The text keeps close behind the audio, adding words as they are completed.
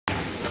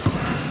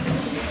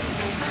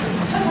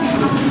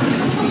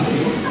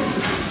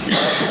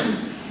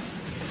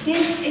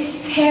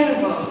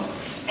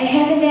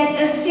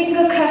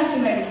single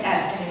customer this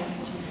afternoon.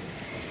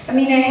 I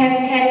mean, I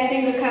haven't had a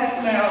single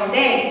customer all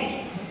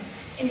day.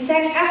 In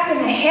fact, I've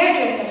been a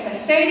hairdresser for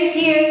 30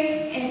 years,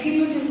 and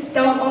people just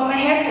don't want my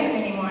haircuts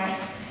anymore.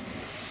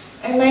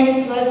 I might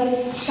as well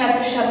just shut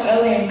the shop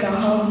early and go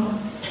home.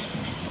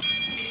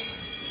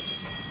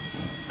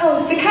 Oh,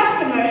 it's a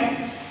customer.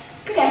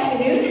 Good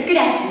afternoon. Good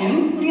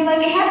afternoon. Would you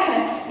like a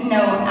haircut?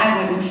 No,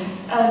 I wouldn't.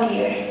 Oh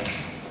dear.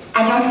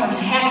 I don't want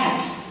a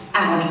haircut.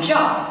 I want a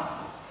job.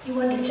 You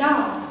want a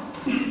job?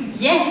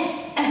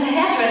 Yes, as a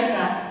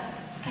hairdresser.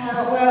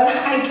 Well,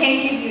 I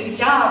can't give you a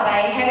job.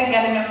 I haven't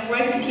got enough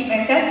work to keep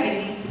myself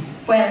busy.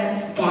 Well,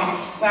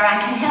 that's where I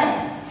can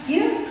help.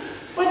 You?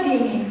 What do you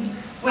mean?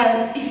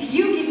 Well, if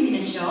you give me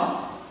the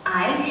job,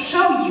 I'll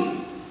show you.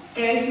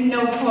 There's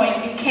no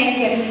point. You can't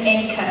get me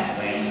any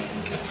customers.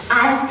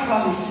 I'll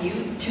promise you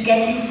to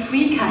get you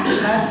 3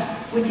 customers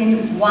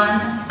within 1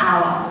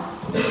 hour.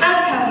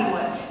 I'll tell you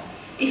what.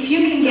 If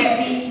you can get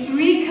me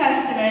 3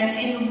 customers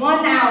in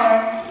 1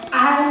 hour,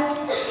 I'll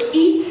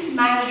eat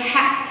my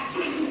hat.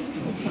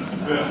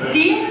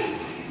 Deal?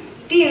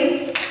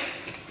 Deal.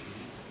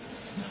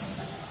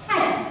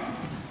 Hi.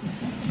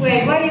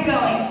 Wait, where are you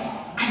going?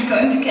 I'm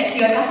going to get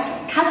you a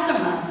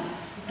customer.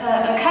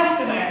 A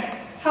customer?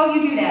 How do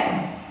you do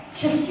that?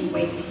 Just you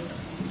wait.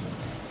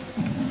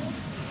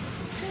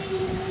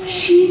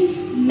 She's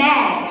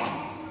mad.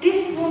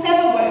 This will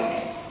never work.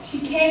 She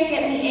can't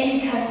get me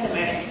any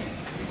customers.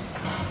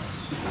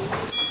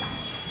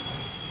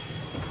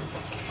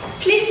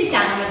 Please sit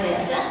down,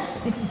 Hairdresser.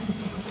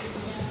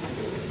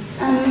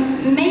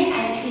 May I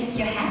take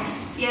your hat?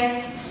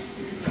 Yes.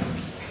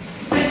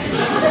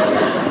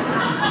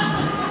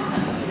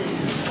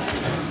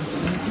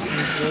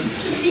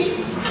 See?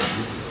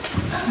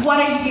 What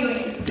are you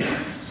doing?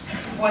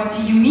 What do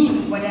you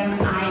mean? What am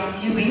I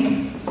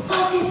doing?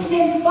 Oh, this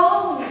man's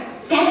bald.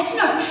 That's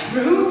not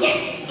true. Yes,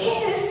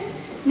 it is.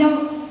 No,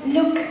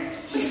 look.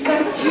 He's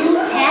got 2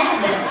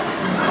 hairs left.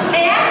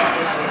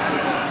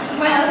 And?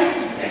 Well,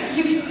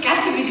 you've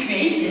got to be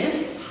creative.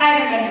 I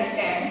don't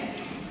understand.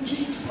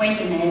 Just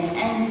wait a minute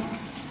and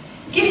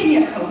give me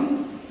a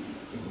comb.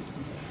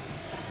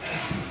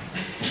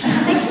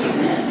 Thank you.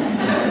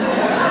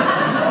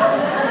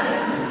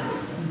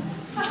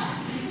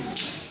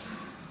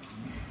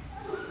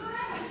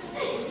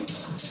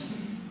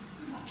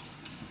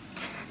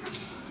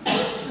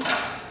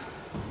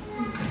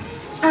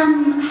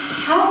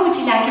 How would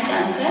you like it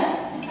done, sir?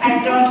 I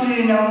don't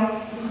really know.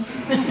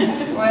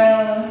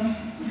 Well,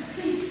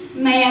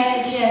 may I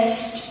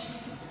suggest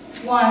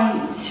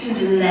 1 to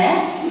the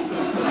left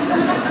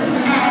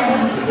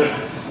and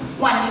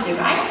 1 to the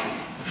right?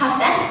 How's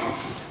that?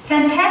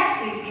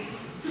 Fantastic.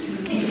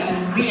 You'd be a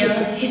real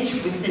hit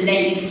with the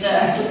ladies,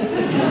 sir. Do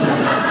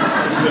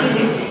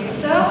you think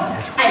so?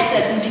 I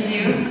certainly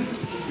do.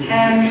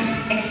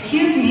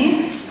 Excuse me.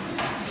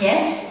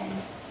 Yes?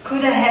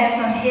 Could I have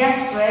some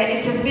hairspray?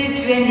 It's a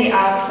bit windy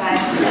outside. I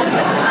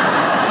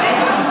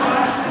don't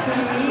want to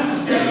meet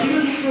the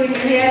beautiful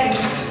hair.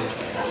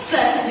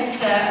 Certainly,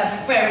 sir.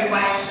 Very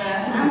wise, sir.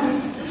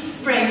 The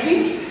spray,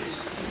 please.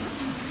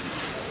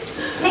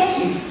 Thank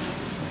you.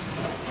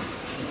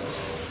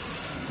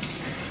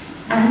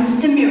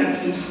 The mirror,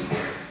 please.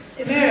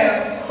 The mirror?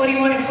 What do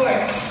you want it for?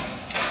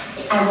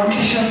 I want to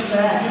show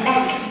sir the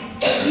back.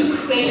 Are you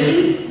crazy?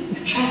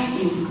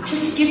 Trust me.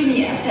 Just give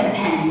me a felt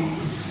pen.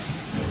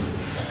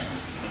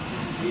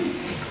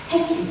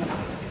 Thank you.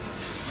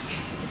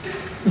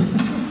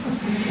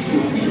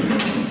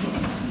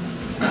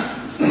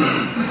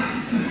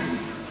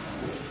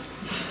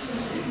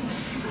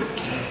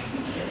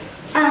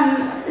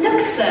 Look,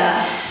 sir.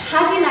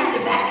 How do you like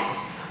the back?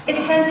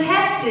 It's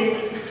fantastic.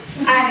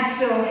 I'm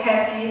so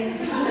happy.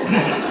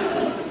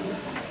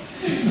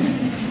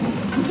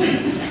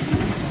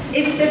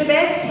 It's the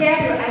best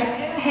hairdo I've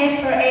ever had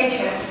for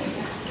ages.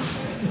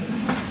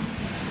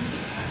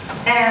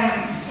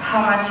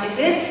 How much is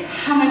it?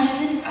 How much is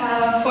it?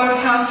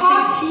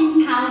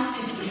 £4.50.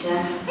 £14.50,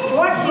 sir.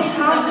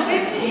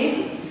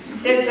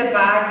 £14.50? That's a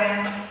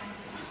bargain.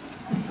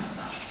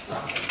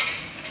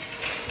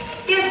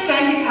 Here's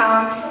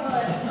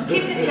 £20.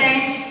 Keep the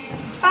change.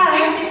 Bye.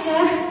 Thank you,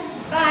 sir.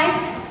 Bye.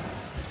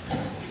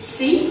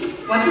 See?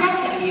 What did I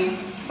tell you?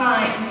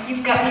 Fine.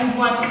 You've got me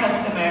 1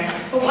 customer.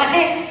 But what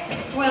next?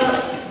 Well,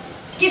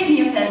 give me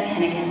your felt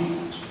pen again.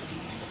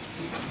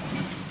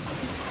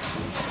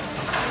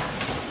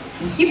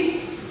 Thank you.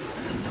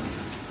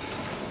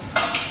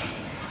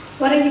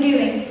 What are you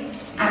doing?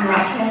 I'm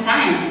writing a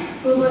sign.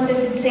 Well, what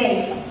does it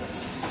say?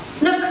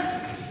 Look.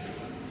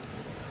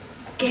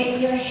 Get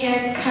your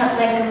hair cut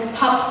like a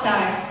pop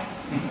star.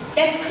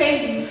 That's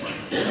crazy.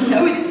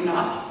 No, it's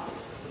not.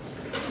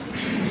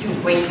 Just you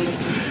wait.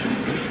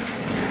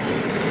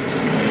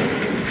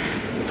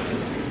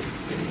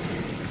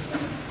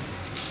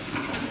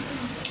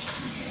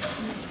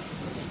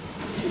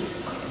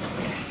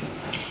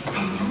 I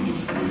know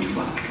it's going to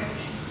work.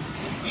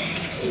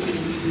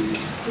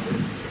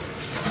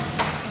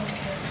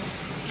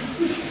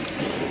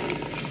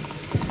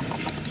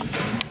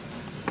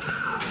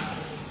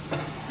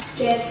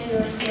 Get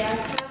your hair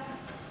cut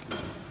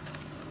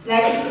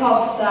like a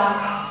pop star.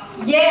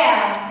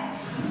 Yeah!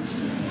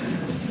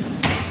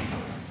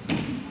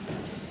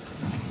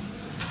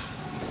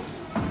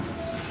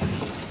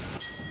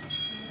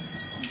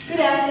 Good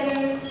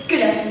afternoon.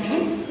 Good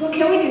afternoon. What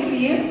can we do for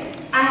you?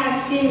 I have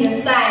seen your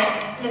sign.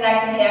 I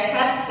like my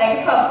haircut, like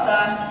a pop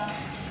star.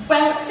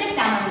 Well, sit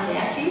down over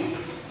there,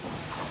 please.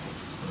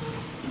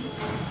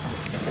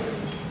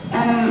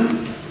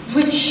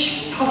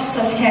 Which pop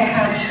star's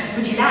haircut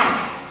would you like?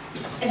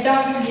 I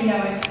don't really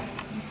know it.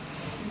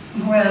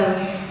 Well,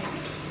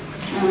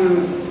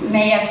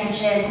 may I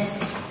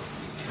suggest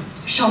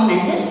Shawn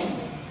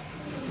Mendes?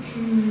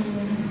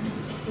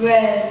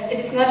 Well,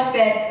 it's not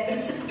bad, but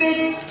it's a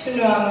bit too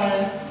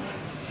normal.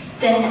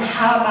 Then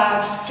how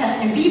about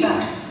Justin Bieber?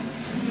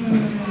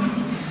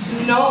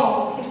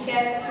 No, his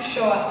hair is too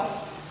short.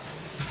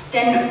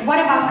 Then what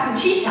about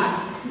Conchita?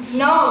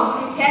 No,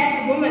 his hair is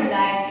too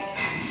woman-like.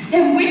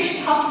 Then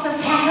which pop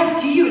star's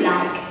haircut do you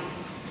like?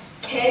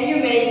 Can you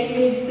make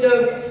me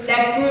look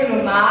like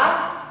Bruno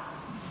Mars?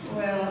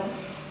 Well,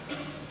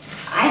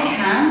 I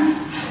can't,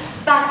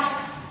 but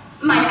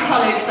my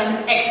colleague's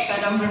an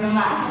expert on Bruno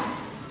Mars.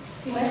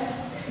 What?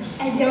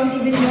 I don't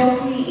even know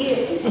who he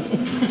is.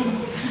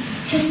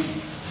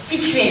 Just be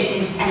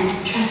creative and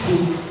trust me.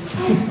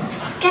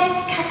 Get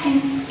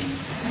cutting.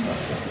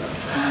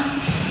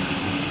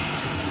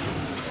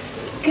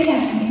 Good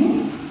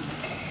afternoon.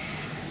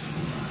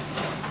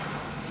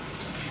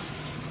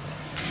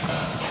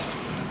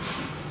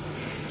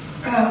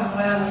 Oh,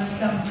 well,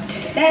 some to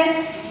the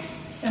left,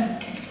 some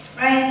to the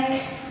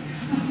right.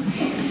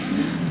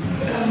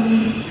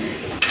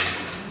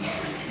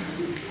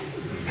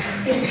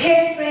 With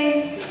hairspray.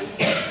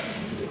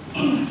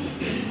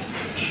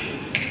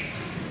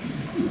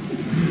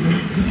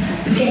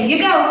 There you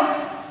go.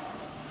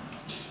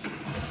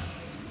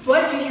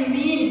 What do you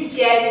mean,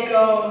 there you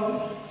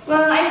go?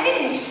 Well, I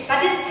finished,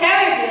 but it's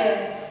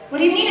terrible. What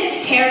do you mean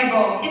it's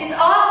terrible? It's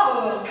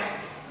awful.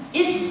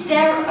 Is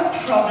there a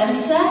problem,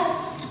 sir?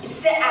 It's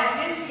the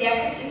ugliest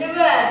haircut in the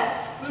world.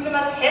 Bruno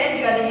Mars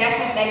hasn't got a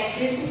haircut like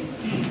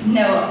this.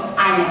 No,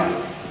 I know.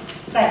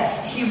 But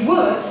he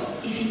would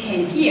if he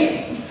came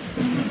here.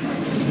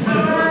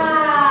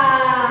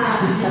 Ah,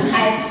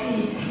 I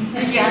see.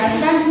 Do you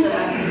understand, sir?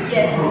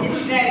 Yes,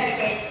 it's very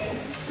creative.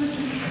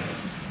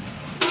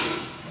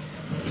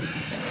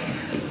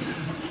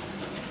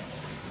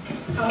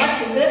 How much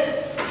is it?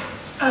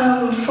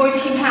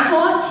 14 pounds.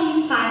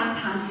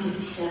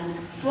 £45.50, sir.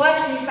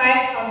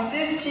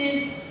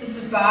 £45.50. It's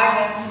a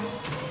bargain.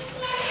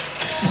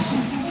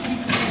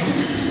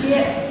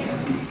 Yeah.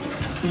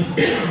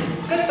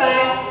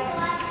 Goodbye.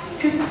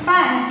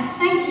 Goodbye.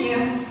 Thank you.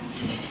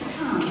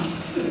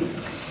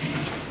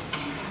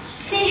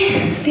 See,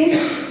 this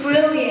is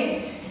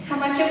brilliant. How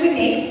much have we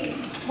made?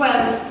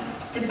 Well,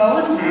 the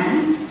bold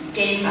man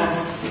gave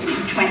us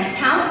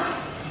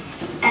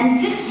 £20, and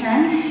this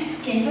man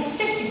gave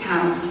us £50.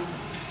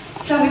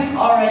 So we've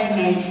already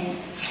made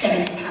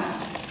 £70.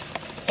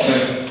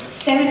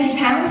 £70?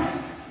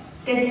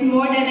 That's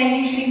more than I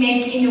usually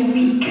make in a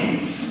week.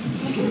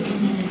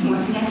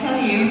 What did I tell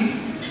you?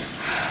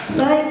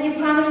 But you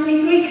promised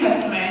me 3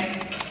 customers.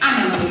 I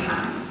know you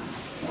can.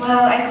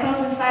 Well, I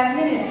close in 5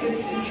 minutes.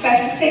 It's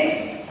 5 to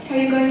 6. How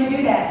are you going to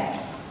do that?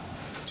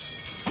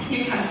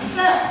 Here comes the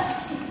third.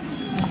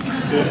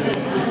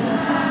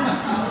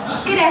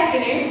 Good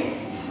afternoon.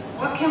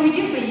 What can we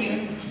do for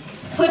you?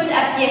 Put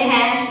up your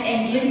hands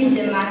and give me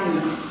the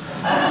money.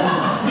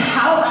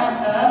 How on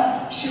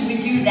earth should we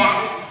do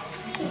that?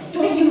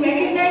 Don't you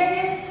recognize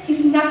him?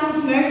 He's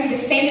Knuckles Murphy, the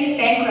famous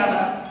bank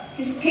robber.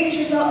 His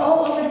pictures are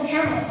all over the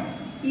town.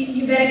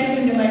 You better give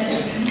him the money.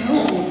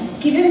 No.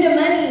 Give him the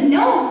money.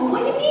 No. What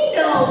do you mean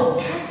no?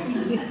 Trust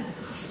me.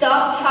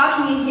 Stop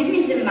talking and give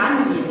me the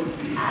money.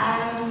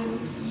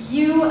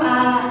 You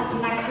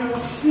are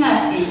Knuckles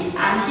Murphy,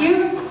 aren't you?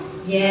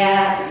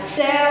 Yeah.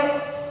 So,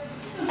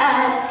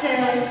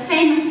 the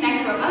famous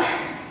bank robber?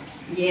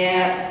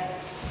 yeah.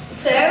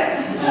 So?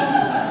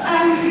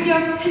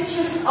 Your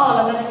pictures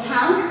all over the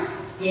town?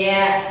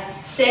 Yeah.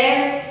 So?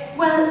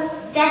 Well,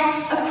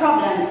 that's a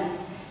problem.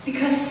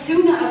 Because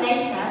sooner or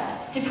later,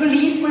 the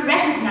police will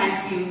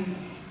recognize you.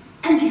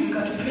 And you will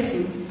go to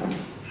prison.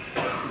 I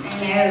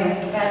know,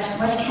 but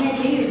what can I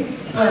do?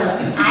 Well,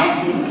 I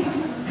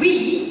think we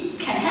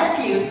can help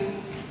you.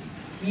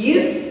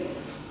 You?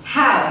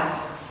 How?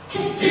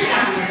 Just sit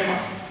down there.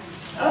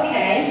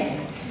 Okay.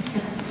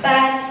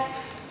 But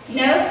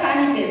no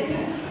funny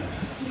business.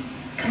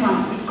 Come on,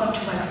 we've got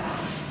to work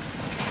fast.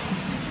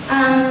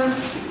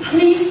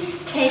 Please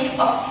take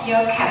off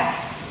your cap.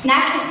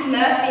 Knuckles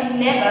Murphy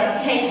never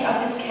takes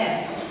off his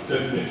cap.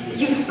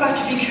 You've got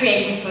to be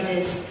creative for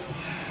this.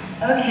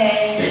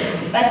 Okay,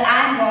 but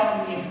I'm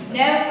warning you.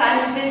 No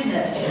funny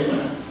business.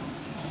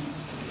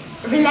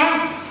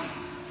 Relax.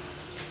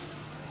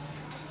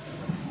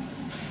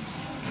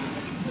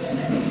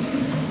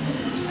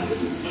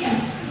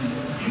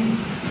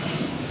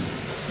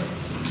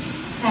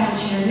 Some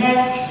to the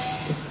left,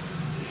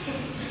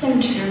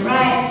 some to the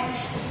right.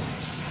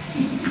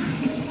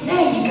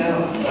 There you go.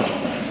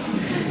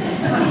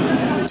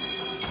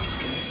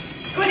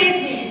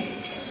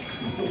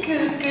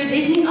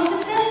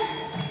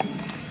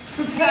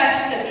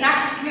 heard that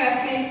Knuckles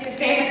Murphy, the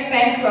famous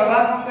bank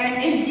robber, went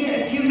in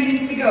here a few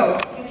minutes ago.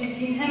 Have you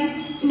seen him?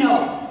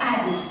 No, I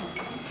haven't.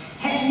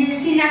 Have you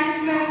seen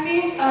Knuckles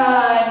Murphy?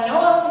 No,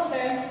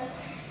 officer.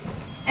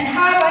 And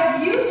how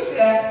about you,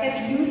 sir?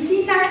 Have you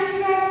seen Knuckles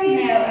Murphy?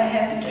 No, I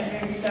haven't. I'm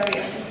very sorry,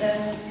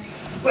 officer.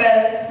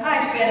 Well,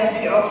 I'd better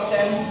be off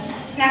then.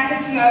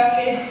 Knuckles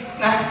Murphy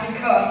must be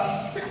caught.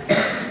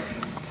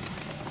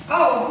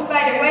 Oh,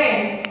 by the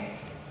way,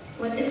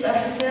 What is,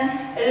 officer?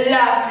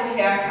 lovely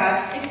haircut,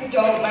 if you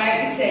don't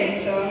mind me saying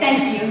so. Thank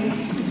you.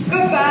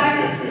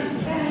 Goodbye.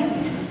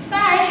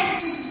 Bye.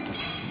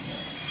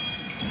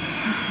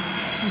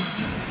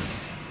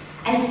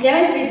 I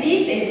don't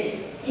believe it.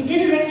 He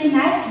didn't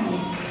recognize me.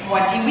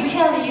 What did we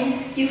tell you?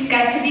 You've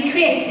got to be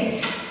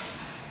creative.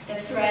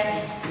 That's right.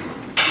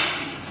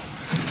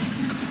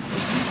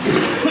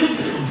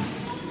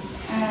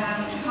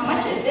 How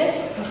much is it?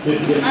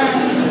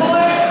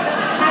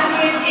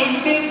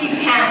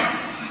 450 pounds.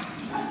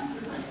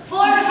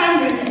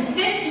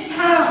 450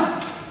 pounds.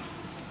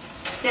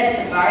 That's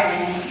a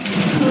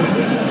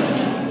bargain.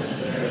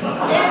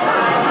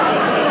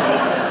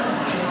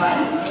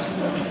 1,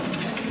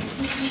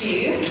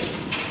 2,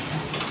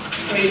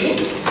 3,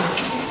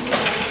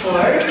 4,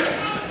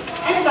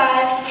 and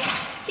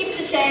 5. Keep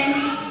the change.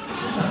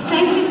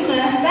 Thank you,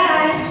 sir.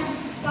 Bye.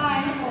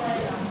 Bye.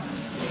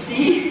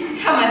 See?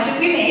 How much have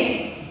we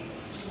made?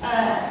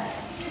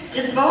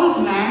 The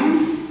bald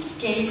man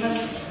gave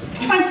us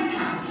 20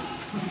 pounds.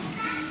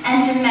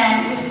 And the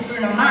man with the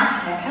Bruno Mars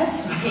haircut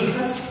gave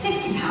us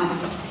 50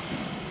 pounds.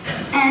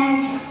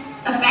 And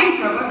a bank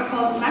robber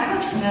called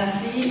Knuckles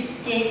Murphy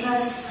gave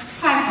us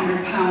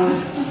 500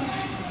 pounds.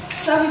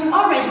 So we've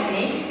already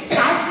made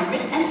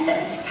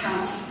 570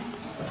 pounds.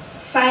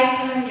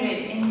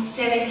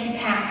 570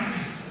 pounds.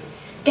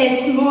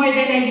 That's more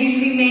than I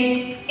usually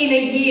make in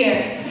a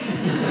year.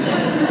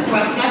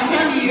 What did I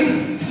tell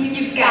you?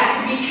 You've got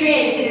to be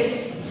creative.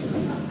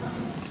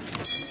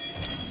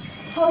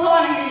 Hold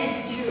on a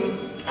minute, you.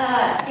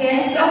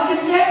 Yes,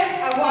 officer?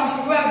 I want to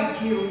work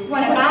with you.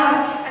 What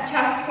about? I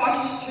just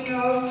wanted to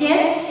know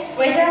Yes?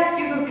 whether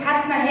you could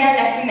cut my hair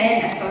like the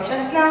man I saw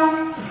just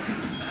now.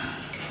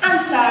 I'm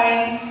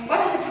sorry.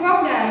 What's the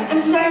problem?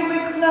 I'm sorry,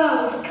 we're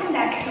closed. Come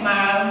back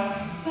tomorrow.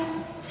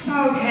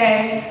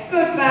 Okay,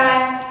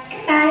 goodbye.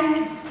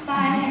 Goodbye.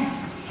 Bye.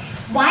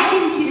 Why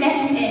didn't you let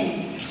him in?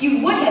 If you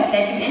would have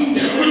let him in,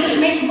 you would have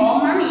made more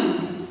money.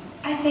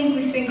 I think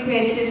we've been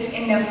creative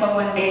enough for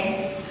one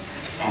day.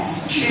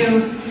 That's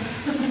true.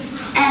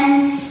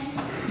 And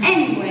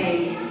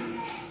anyway,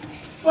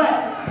 What?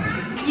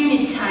 you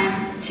need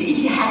time to eat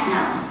your hat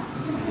now.